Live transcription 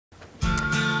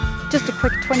Just a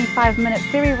quick 25-minute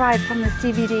ferry ride from the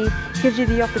CBD gives you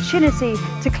the opportunity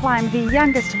to climb the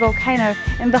youngest volcano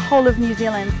in the whole of New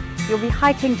Zealand. You'll be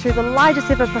hiking through the largest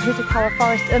ever pohutukawa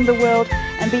forest in the world,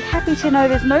 and be happy to know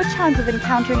there's no chance of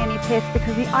encountering any pests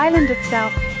because the island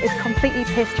itself is completely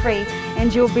pest-free,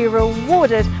 and you'll be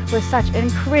rewarded with such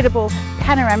incredible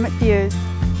panoramic views.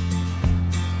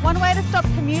 One way to stop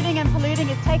commuting and polluting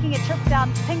is taking a trip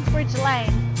down Pinkbridge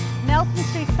Lane. Nelson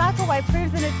Street Cycleway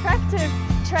proves an attractive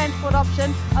transport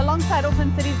option alongside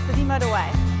Auckland City's busy motorway.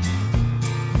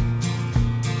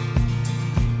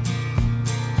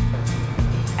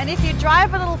 And if you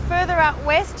drive a little further out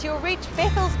west, you'll reach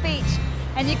Bethel's Beach,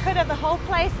 and you could have the whole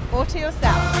place all to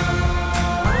yourself.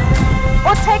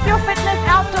 Or take your fitness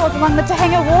outdoors along the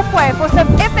Tahanga Walkway for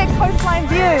some epic coastline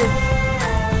views.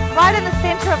 Right in the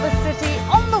centre of the city,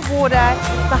 on the water,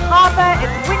 it's the harbour,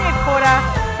 it's Wynyard Quarter,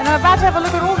 and I'm about to have a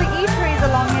look at all the eateries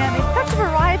along here.